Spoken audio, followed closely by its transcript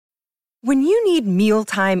When you need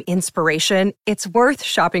mealtime inspiration, it's worth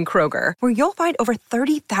shopping Kroger, where you'll find over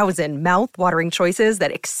 30,000 mouth-watering choices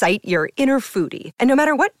that excite your inner foodie. And no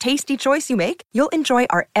matter what tasty choice you make, you'll enjoy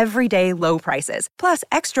our everyday low prices, plus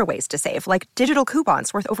extra ways to save, like digital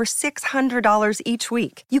coupons worth over $600 each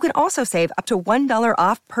week. You can also save up to $1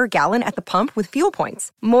 off per gallon at the pump with fuel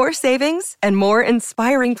points. More savings and more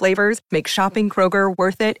inspiring flavors make shopping Kroger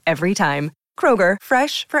worth it every time. Kroger,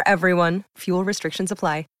 fresh for everyone. Fuel restrictions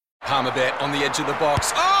apply. Palmerbet on the edge of the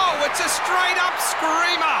box. Oh, it's a straight-up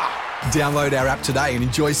screamer! Download our app today and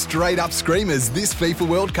enjoy straight-up screamers this FIFA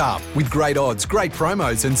World Cup with great odds, great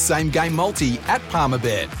promos and same-game multi at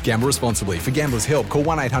Palmerbet. Gamble responsibly. For Gamblers' Help, call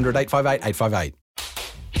 1-800-858-858.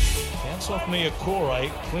 Bounce off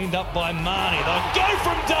Niokore, cleaned up by Marnie. They'll go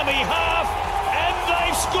from dummy half, and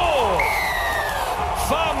they've scored!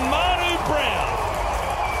 For Manu Brown.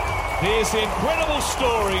 This incredible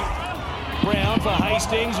story. Brown for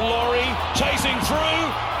Hastings, Laurie chasing through,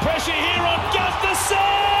 pressure here on Gustafson!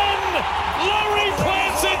 Laurie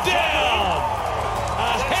plants it down!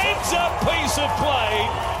 A heads-up piece of play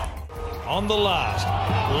on the last.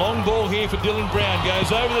 Long ball here for Dylan Brown, goes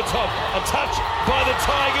over the top, a touch by the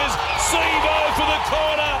Tigers, Sevo for the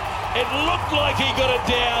corner, it looked like he got it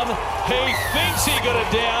down, he thinks he got it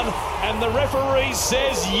down, and the referee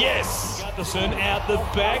says yes. Gutherson out the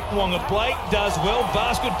back, Wonga Blake does well,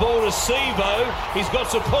 basketball to Sevo, he's got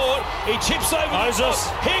support, he chips over Moses.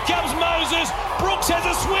 Here comes Moses, Brooks has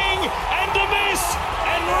a swing and a miss,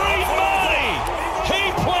 and Reid Marnie, he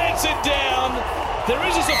plants it down. There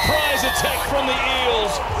is a surprise attack from the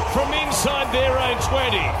Eels from inside their own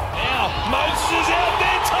 20. Now Moses is out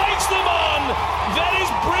there, takes them on. That is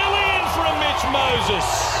brilliant from Mitch Moses.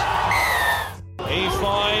 He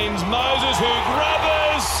finds Moses who grubbers.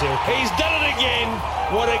 He's done it again.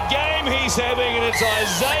 What a game he's having, and it's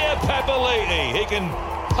Isaiah Papali'i. He can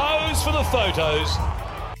pose for the photos.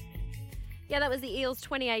 Yeah, that was the Eels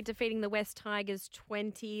 28 defeating the West Tigers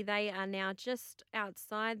 20. They are now just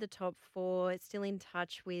outside the top four, still in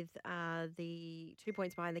touch with the 2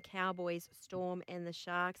 points behind the Cowboys, Storm and the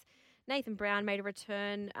Sharks. Nathan Brown made a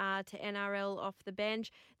return to NRL off the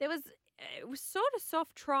bench. It was sort of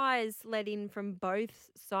soft tries led in from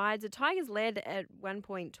both sides. The Tigers led at 1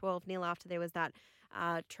 point 12-0 after there was that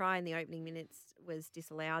try in the opening minutes was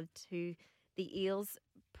disallowed to the Eels.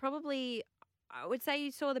 Probably, I would say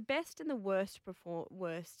you saw the best and the worst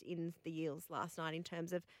in the Eels last night in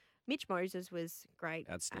terms of Mitch Moses was great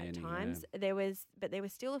at times. Yeah. There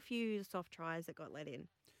was still a few soft tries that got let in.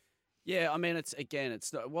 Yeah, I mean,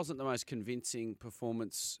 it wasn't the most convincing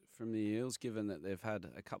performance from the Eels, given that they've had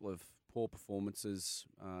a couple of poor performances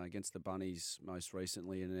against the Bunnies most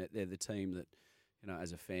recently, and they're the team that, you know,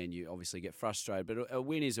 as a fan, you obviously get frustrated. But a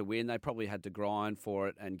win is a win. They probably had to grind for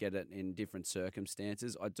it and get it in different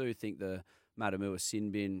circumstances. I do think the Matamua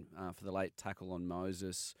sin bin for the late tackle on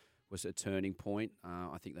Moses was a turning point.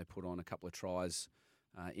 I think they put on a couple of tries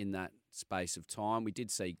in that space of time. We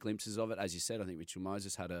did see glimpses of it. As you said, I think Mitchell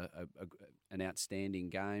Moses had an outstanding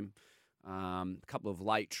game. A couple of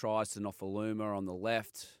late tries to Nofaluma on the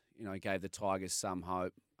left, you know, gave the Tigers some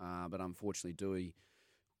hope. But unfortunately, Dewey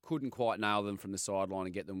couldn't quite nail them from the sideline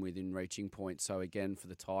and get them within reaching point. So again, for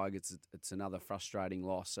the Tigers, it's another frustrating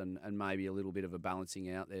loss and maybe a little bit of a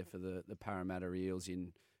balancing out there for the Parramatta Eels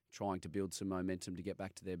in trying to build some momentum to get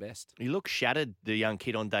back to their best. He looked shattered, the young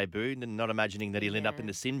kid on debut, and not imagining that he'll end up in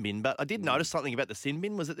the sin bin. But I did notice something about the sin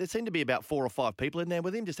bin, was that there seemed to be about 4 or 5 people in there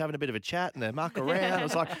with him, just having a bit of a chat and a muck around. I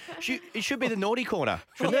was like, it should be the naughty corner,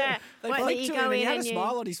 shouldn't it? They flicked to him and he had a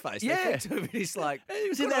smile on his face. Yeah. They flicked to him and he's like... He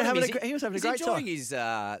was in there having a great time.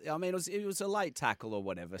 It was a late tackle or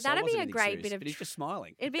whatever, so That'd it wasn't be a great bit of... but he's just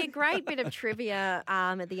smiling. It'd be a great bit of trivia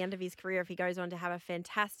at the end of his career if he goes on to have a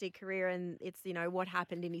fantastic career and it's, you know, what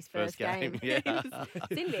happened in his first game. Yeah.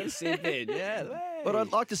 Sin bin, yeah. But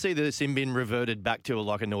I'd like to see the sin bin reverted back to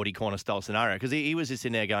like a naughty corner style scenario, because he was just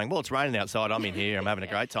in there going, well, it's raining outside, I'm in here, I'm having a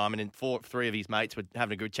great time, and then 3 of his mates were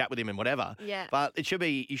having a good chat with him and whatever. Yeah. But you should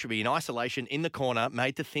be in isolation in the corner,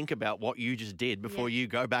 made to think about what you just did before you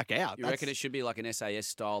go back out. You reckon it should be like an SAS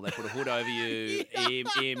style? They put a hood over you,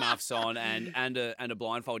 earmuffs on, and a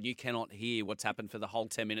blindfold. You cannot hear what's happened for the whole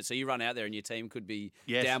 10 minutes. So you run out there and your team could be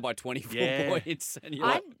down by 24 points. And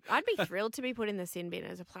you're I'd be thrilled to be put in the sin bin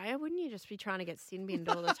as a player, wouldn't you? Just be trying to get sin binned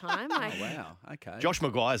all the time. Like, Oh, wow. Okay. Josh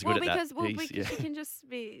Maguire's good at because, that. Well, He's- because yeah. you can just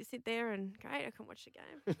sit there and, great, I can watch the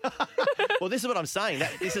game. Well, this is what I'm saying.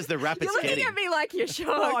 This is the rap it's You're looking getting. at me like you're shocked.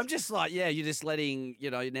 Well, I'm just like, yeah, you're just letting,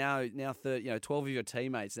 now 12 of your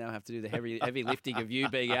teammates now have to do the heavy lifting of you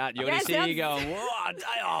being out. You're Yeah, just sitting here sounds- going, whoa,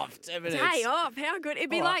 day off, 10 minutes. Day off, how good. It'd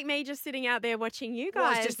be All right. like me just sitting out there watching you guys.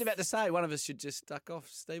 Well, I was just about to say, one of us should just duck off.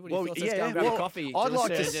 Steve, what do you Well, feel? Let's go and grab a coffee. I'd to the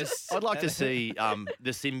like to. surgeon, just- I'd like to see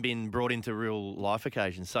the sin bin brought into real life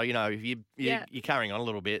occasions. So if you're carrying on a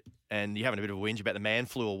little bit and you're having a bit of a whinge about the man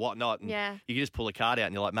flu or whatnot, and Yeah. you can just pull a card out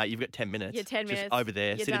and you're like, mate, you've got 10 minutes. You're 10 just minutes. over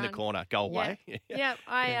there, You're sit in the done. corner, go away. Yeah,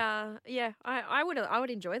 I would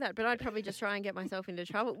enjoy that, but I'd probably just try and get myself into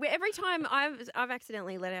trouble. Every time I've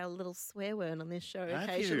accidentally let out a little swear word on this show Have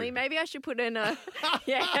occasionally. you? Maybe I should put in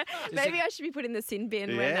I should be put in the sin bin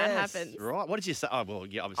when that Yes, happens. Right. What did you say? Oh, well,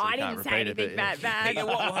 yeah, obviously I you can't didn't say repeat anything it. bad. Hang on,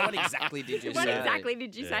 what exactly did you What say? exactly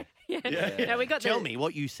did you say? Yeah. No, we got Tell the, me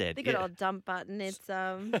what you said. the good Yeah. old dump button. It's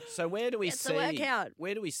So where do we It's a see workout.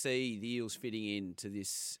 where do we see the Eels fitting into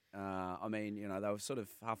this? I mean, they were sort of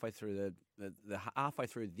halfway through the halfway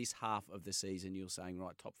through this half of the season. You're saying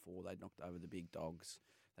right, top four. They knocked over the big dogs.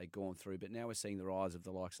 They'd gone through, but now we're seeing the rise of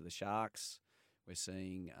the likes of the Sharks. We're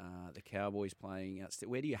seeing the Cowboys playing out.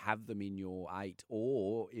 Where do you have them in your 8,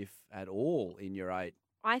 or if at all in your 8?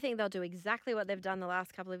 I think they'll do exactly what they've done the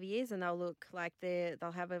last couple of years, and they'll look like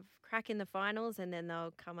they'll have a crack in the finals, and then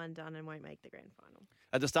they'll come undone and won't make the grand final.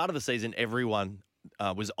 At the start of the season, everyone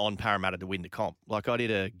was on Parramatta to win the comp. Like I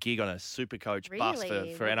did a gig on a Supercoach bus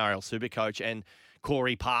Really? for NRL Supercoach, and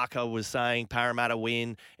Corey Parker was saying Parramatta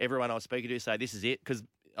win. Everyone I was speaking to say this is it, because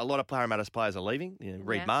a lot of Parramatta's players are leaving.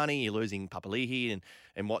 Reid Yeah. Marnie, you're losing Papali'i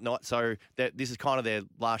and whatnot. So this is kind of their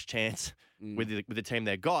last chance with the team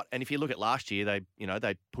they've got. And if you look at last year,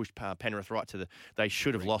 they pushed Penrith right to they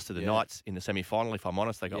should have lost to the Knights in the semi-final. If I'm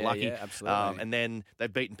honest, they got lucky. Yeah, absolutely. And then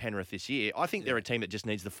they've beaten Penrith this year. I think they're a team that just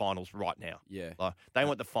needs the finals right now. Yeah. Like, they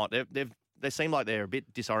want the final. They seem like they're a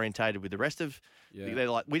bit disorientated with the rest of. Yeah. They're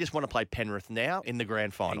like, we just want to play Penrith now in the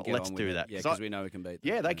grand final. And get Let's on with do it. that. Yeah, 'Cause because we know we can beat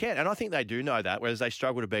them. yeah, they can. And I think they do know that, whereas they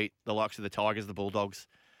struggle to beat the likes of the Tigers, the Bulldogs,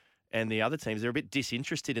 and the other teams. They're a bit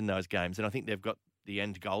disinterested in those games. And I think they've got the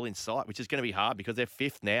end goal in sight, which is going to be hard because they're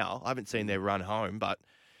 5th now. I haven't seen their run home, but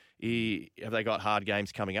have they got hard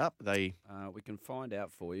games coming up? We can find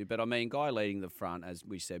out for you. But, I mean, guy leading the front, as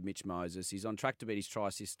we said, Mitch Moses, he's on track to beat his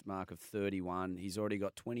try-assist mark of 31. He's already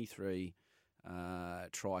got 23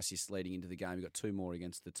 try-assists leading into the game. He got 2 more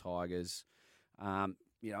against the Tigers.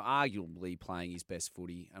 Arguably playing his best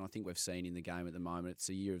footy, and I think we've seen in the game at the moment, it's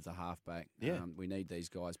a year of the halfback. Yeah. We need these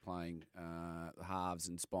guys playing halves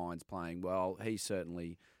and spines playing well. He's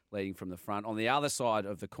certainly leading from the front. On the other side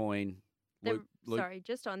of the coin, Luke, Sorry,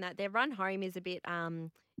 just on that, their run home is a bit.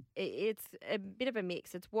 It's a bit of a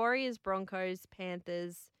mix. It's Warriors, Broncos,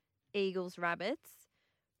 Panthers, Eagles, Rabbits,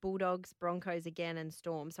 Bulldogs, Broncos again, and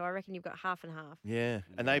Storm. So I reckon you've got half and half. Yeah,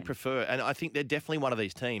 and they prefer, and I think they're definitely one of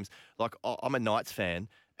these teams. Like, I'm a Knights fan,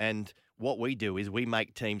 and what we do is we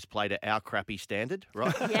make teams play to our crappy standard,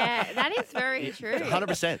 right? Yeah, that is very true.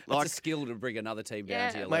 100%. It's a skill to bring another team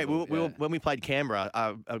down to your Mate, level. when we played Canberra,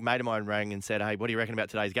 a mate of mine rang and said, hey, what do you reckon about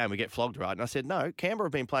today's game? We get flogged, right? And I said, no, Canberra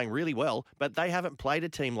have been playing really well, but they haven't played a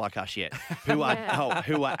team like us yet, who are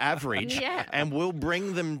who are average, Yeah. and we'll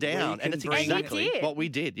bring them down. can And it's bring- exactly And you did. what we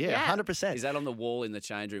did. Yeah, Yeah. 100%. Is that on the wall in the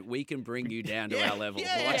change room? We can bring you down to Yeah, our level.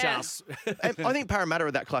 yeah, Watch yeah. us. And I think Parramatta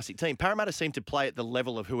are that classic team. Parramatta seem to play at the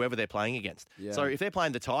level of whoever they're playing against. Yeah. So if they're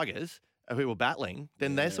playing the Tigers, who are battling,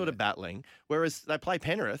 then they're sort of battling. Whereas they play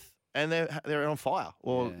Penrith and they're on fire,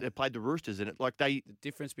 or Yeah. they played the Roosters, and The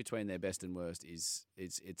difference between their best and worst is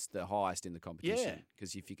it's the highest in the competition.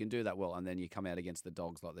 Because if you can do that well, and then you come out against the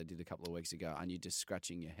Dogs like they did a couple of weeks ago, and you're just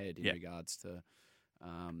scratching your head in regards to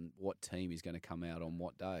what team is going to come out on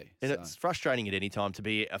what day. And So- it's frustrating at any time to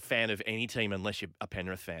be a fan of any team unless you're a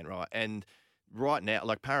Penrith fan, right? And right now,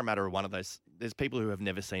 like Parramatta are one of those. There's people who have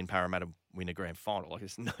never seen Parramatta win a grand final. Like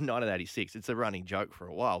it's 1986. It's a running joke for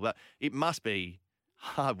a while, but it must be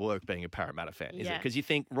hard work being a Parramatta fan, is it? Yeah. Because you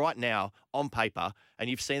think right now on paper, and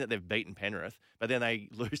you've seen that they've beaten Penrith, but then they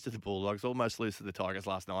lose to the Bulldogs, almost lose to the Tigers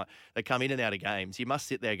last night. They come in and out of games. You must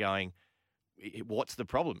sit there going, what's the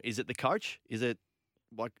problem? Is it the coach? Is it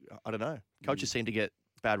like, I don't know. Coaches seem to get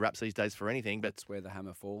bad raps these days for anything, but that's where the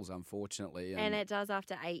hammer falls, unfortunately. And it does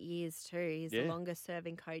after 8 years too. He's Yeah. the longest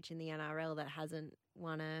serving coach in the NRL that hasn't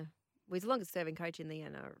won he's the longest serving coach in the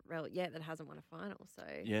NRL yet that hasn't won a final. So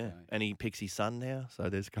Yeah, and he picks his son now, so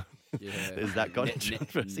there's Yeah. there's that kind of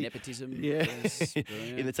controversy. Nepotism. Yeah, Yes, in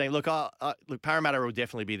brilliant. the team. Look, look, Parramatta will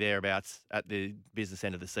definitely be thereabouts at the business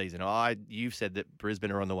end of the season. You've said that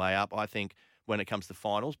Brisbane are on the way up. I think when it comes to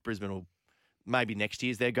finals, Brisbane will maybe next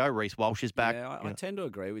year's their go. Reece Walsh is back. Yeah, I tend to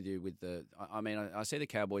agree with you with the. I see the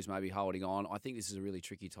Cowboys maybe holding on. I think this is a really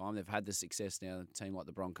tricky time. They've had the success now. A team like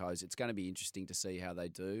the Broncos, it's going to be interesting to see how they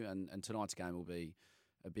do, and tonight's game will be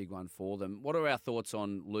a big one for them. What are our thoughts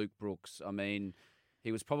on Luke Brooks? I mean,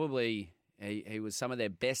 he was probably. He was some of their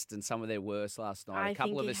best and some of their worst last night. I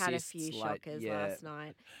think he had a few shockers last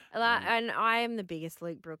night. And I am the biggest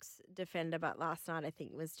Luke Brooks defender, but last night I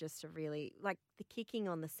think was just a really, like the kicking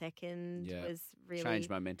on the second was really. Changed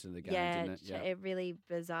momentum of the game, didn't it? Yeah, a really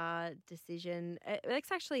bizarre decision.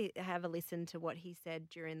 Let's actually have a listen to what he said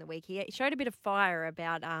during the week. He showed a bit of fire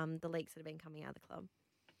about the leaks that have been coming out of the club.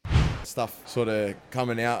 Stuff sort of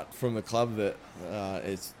coming out from the club that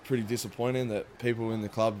it's pretty disappointing that people in the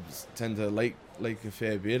club tend to leak a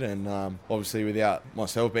fair bit, and obviously without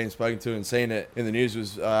myself being spoken to and seeing it in the news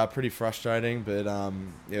was pretty frustrating, but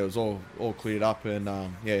it was all cleared up, and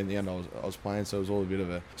in the end I was playing, so it was all a bit of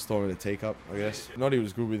a storm in the teacup, I guess. Noddy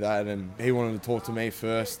was good with that, and he wanted to talk to me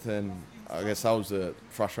first, and I guess that was the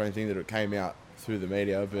frustrating thing, that it came out through the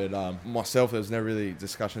media, but myself, there was never really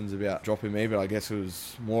discussions about dropping me, but I guess it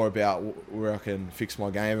was more about where I can fix my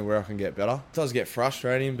game and where I can get better. It does get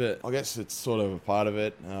frustrating, but I guess it's sort of a part of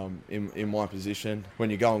it. In my position, when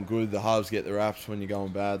you're going good, the halves get the raps. When you're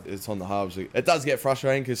going bad, it's on the halves. It does get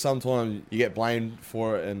frustrating because sometimes you get blamed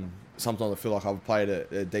for it, and sometimes I feel like I've played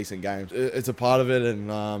a decent game. It's a part of it,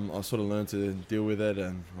 and I've sort of learned to deal with it,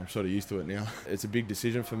 and I'm sort of used to it now. It's a big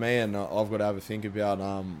decision for me, and I've got to have a think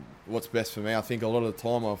about what's best for me. I think a lot of the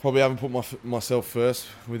time I probably haven't put myself first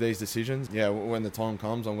with these decisions. Yeah, when the time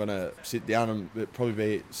comes, I'm going to sit down and probably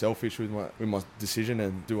be selfish with my decision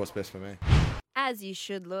and do what's best for me. As you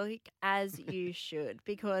should, Luke, as you should,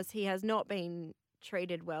 because he has not been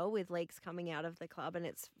treated well with leaks coming out of the club, and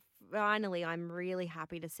it's finally, I'm really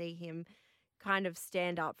happy to see him kind of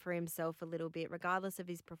stand up for himself a little bit, regardless of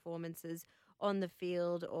his performances on the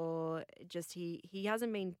field, or just he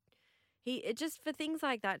hasn't been. Just for things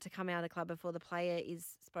like that to come out of the club before the player is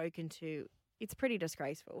spoken to, it's pretty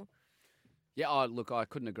disgraceful. Yeah, look, I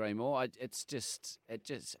couldn't agree more. It just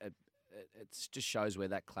shows where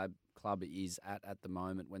that club is at the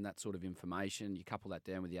moment. When that sort of information, you couple that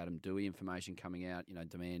down with the Adam Doueihi information coming out,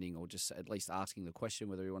 demanding or just at least asking the question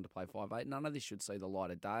whether he wanted to play 5'8". None of this should see the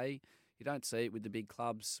light of day. You don't see it with the big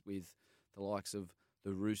clubs, with the likes of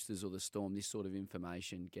the Roosters or the Storm, this sort of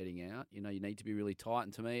information getting out. You need to be really tight.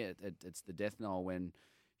 And to me, it's the death knell when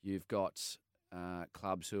you've got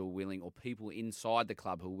clubs who are willing, or people inside the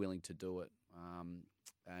club who are willing to do it.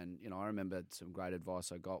 And I remember some great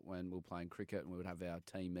advice I got when we were playing cricket and we would have our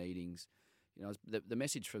team meetings. The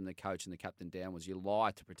message from the coach and the captain down was, you lie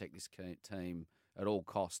to protect this team at all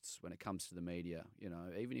costs when it comes to the media.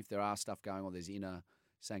 Even if there are stuff going on, there's inner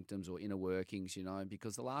sanctums or inner workings,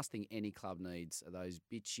 because the last thing any club needs are those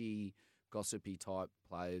bitchy, gossipy type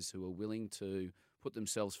players who are willing to put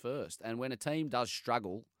themselves first. And when a team does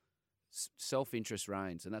struggle, self-interest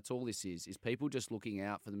reigns, and that's all this is people just looking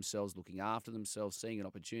out for themselves, looking after themselves, seeing an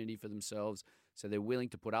opportunity for themselves, so they're willing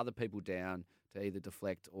to put other people down to either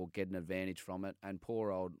deflect or get an advantage from it. And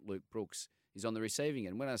poor old Luke Brooks is on the receiving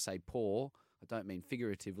end. When I say poor, I don't mean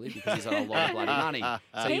figuratively, because he's on a lot of bloody money.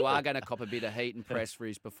 So you are going to cop a bit of heat and press for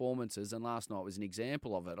his performances, and last night was an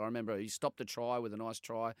example of it. I remember he stopped a try with a nice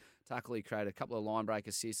try tackle. He created a couple of line break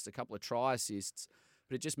assists, a couple of try assists,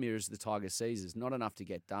 but it just mirrors the Tigers' seasons. Not enough to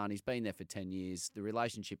get done. He's been there for 10 years. The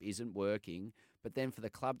relationship isn't working, but then for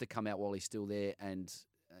the club to come out while he's still there and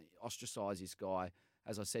ostracise this guy,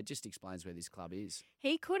 as I said, just explains where this club is.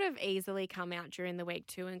 He could have easily come out during the week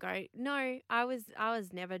too and go, no, I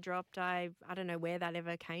was never dropped. I don't know where that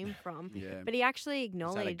ever came from. Yeah. But he actually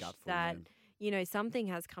acknowledged gutful, that man? Something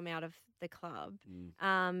has come out of the club.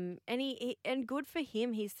 And good for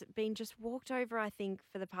him. He's been just walked over, I think,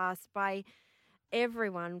 by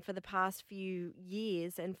everyone for the past few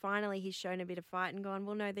years, and finally he's shown a bit of fight and gone,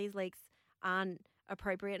 well, no, these leaks aren't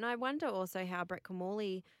appropriate. And I wonder also how Brett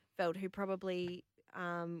Comorley felt, who probably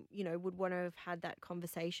would want to have had that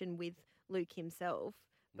conversation with Luke himself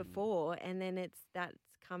before, and then that's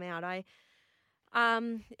come out.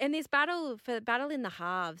 And this battle in the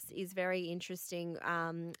halves is very interesting.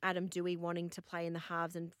 Adam Doueihi wanting to play in the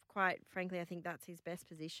halves, and quite frankly, I think that's his best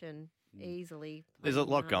position easily. There's a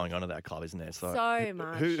lot going on at that club, isn't there? So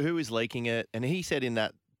much. Who is leaking it? And he said in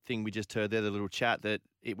that thing we just heard there, the little chat, that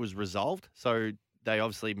it was resolved. So they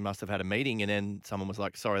obviously must have had a meeting, and then someone was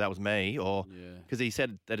like, "Sorry, that was me," or because he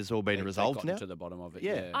said that it's all been resolved now. To the bottom of it.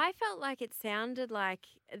 Yeah. I felt like it sounded like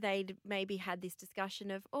they'd maybe had this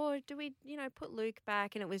discussion of, do we, put Luke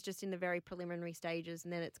back? And it was just in the very preliminary stages,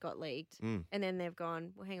 and then it's got leaked. And then they've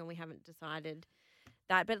gone, well, hang on, we haven't decided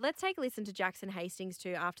that. But let's take a listen to Jackson Hastings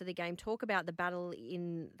too after the game, talk about the battle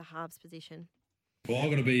in the halves position. Well,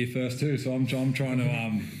 I've got to be here first too, so I'm trying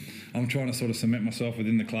to sort of cement myself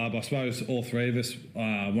within the club. I suppose all three of us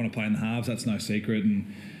want to play in the halves. That's no secret,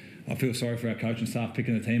 and I feel sorry for our coaching staff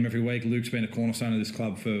picking the team every week. Luke's been a cornerstone of this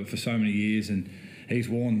club for so many years, and he's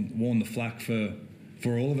worn the flak for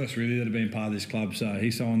all of us really that have been part of this club. So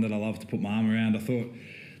he's someone that I love to put my arm around. I thought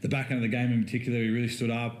the back end of the game in particular, he really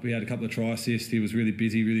stood up. He had a couple of try assists. He was really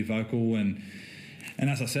busy, really vocal, and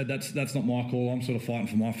as I said, that's not my call. I'm sort of fighting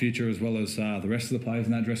for my future as well as the rest of the players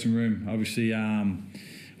in that dressing room. Obviously,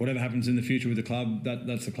 whatever happens in the future with the club,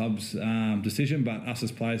 that's the club's decision. But us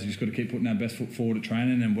as players, have just got to keep putting our best foot forward at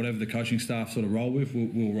training, and whatever the coaching staff sort of roll with,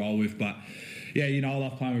 we'll roll with. But yeah, I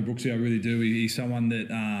love playing with Brooksy. I really do. He's someone that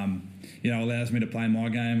allows me to play my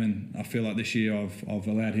game, and I feel like this year I've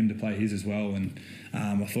allowed him to play his as well. And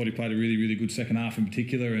I thought he played a really, really good second half in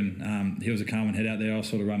particular, and he was a calming head out there. I was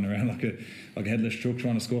sort of running around like a headless chook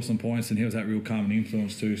trying to score some points, and he was that real calming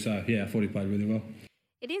influence too. So yeah, I thought he played really well.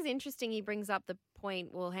 It is interesting he brings up the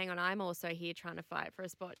point, well, hang on, I'm also here trying to fight for a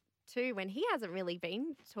spot too, when he hasn't really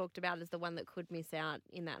been talked about as the one that could miss out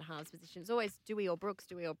in that halves position. It's always Dewey or Brooks.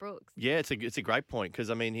 Yeah, it's a great point because,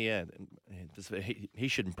 I mean, he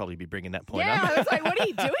shouldn't probably be bringing that point up. up. I was like, what are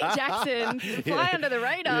you doing, Jackson? Fly under the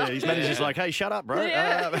radar. Yeah, his manager's like, hey, shut up, bro.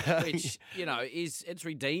 Yeah. Which, it's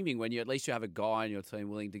redeeming when at least you have a guy on your team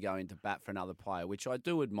willing to go into bat for another player, which I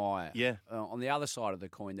do admire. Yeah. On the other side of the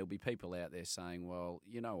coin, there'll be people out there saying, well,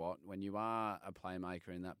 you know what, when you are a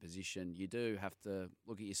playmaker in that position, you do have to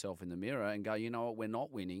look at yourself in the mirror and go, you know what, we're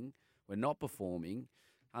not winning, we're not performing.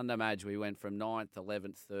 Under Madge, we went from 9th,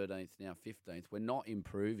 11th, 13th, now 15th. We're not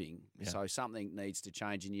improving, so something needs to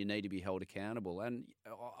change and you need to be held accountable. And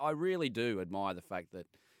I really do admire the fact that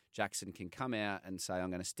Jackson can come out and say,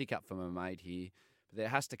 I'm going to stick up for my mate here. But there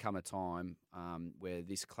has to come a time where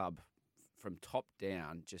this club, from top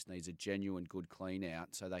down, just needs a genuine good clean out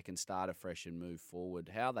so they can start afresh and move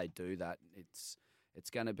forward. How they do that, it's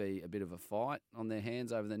going to be a bit of a fight on their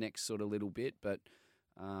hands over the next sort of little bit. But,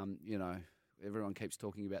 everyone keeps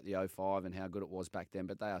talking about the 05 and how good it was back then,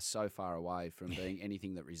 but they are so far away from being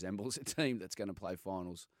anything that resembles a team that's going to play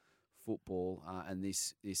finals football, and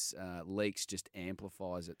this leaks just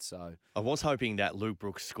amplifies it. So I was hoping that Luke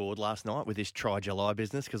Brooks scored last night with this Try July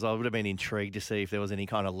business because I would have been intrigued to see if there was any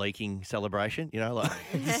kind of leaking celebration.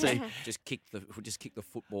 See. just kick the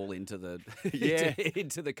football into the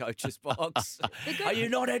into the coach's box. Are you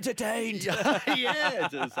not entertained? Yeah.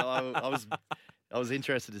 So I was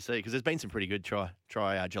interested to see because there's been some pretty good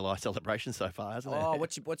try July celebrations so far, hasn't there? Oh,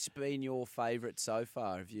 what's been your favourite so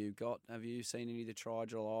far? Have you seen any of the Try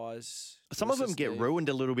Julys? Some of them get ruined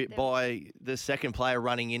a little bit by the second player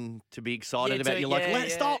running in to be excited about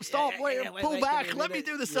it. Stop, pull back, let me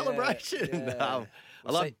do the celebration.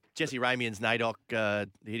 I love Jesse Ramian's NAIDOC.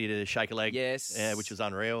 He did a shake a leg, which was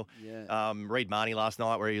unreal. Yeah. Reed Marnie last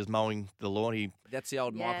night where he was mowing the lawn. That's the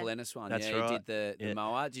old Michael Ennis one. That's right. He did the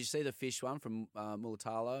mower. Did you see the fish one from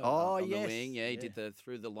Mulatalo? Oh, on yes. the wing. Yeah, he did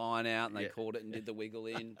threw the line out and they caught it and did the wiggle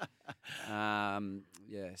in.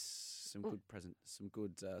 Some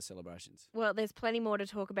good celebrations. Well, there's plenty more to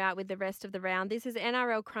talk about with the rest of the round. This is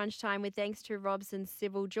NRL Crunch Time with thanks to Robson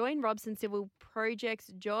Civil. Join Robson Civil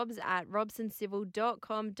Projects jobs at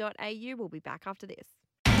robsoncivil.com.au. We'll be back after this.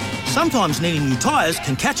 Sometimes needing new tyres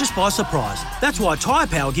can catch us by surprise. That's why Tyre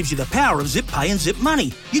Power gives you the power of Zip Pay and Zip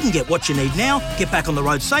Money. You can get what you need now, get back on the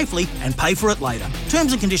road safely and pay for it later.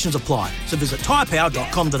 Terms and conditions apply. So visit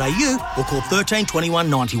tyrepower.com.au or call 13 21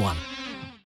 91.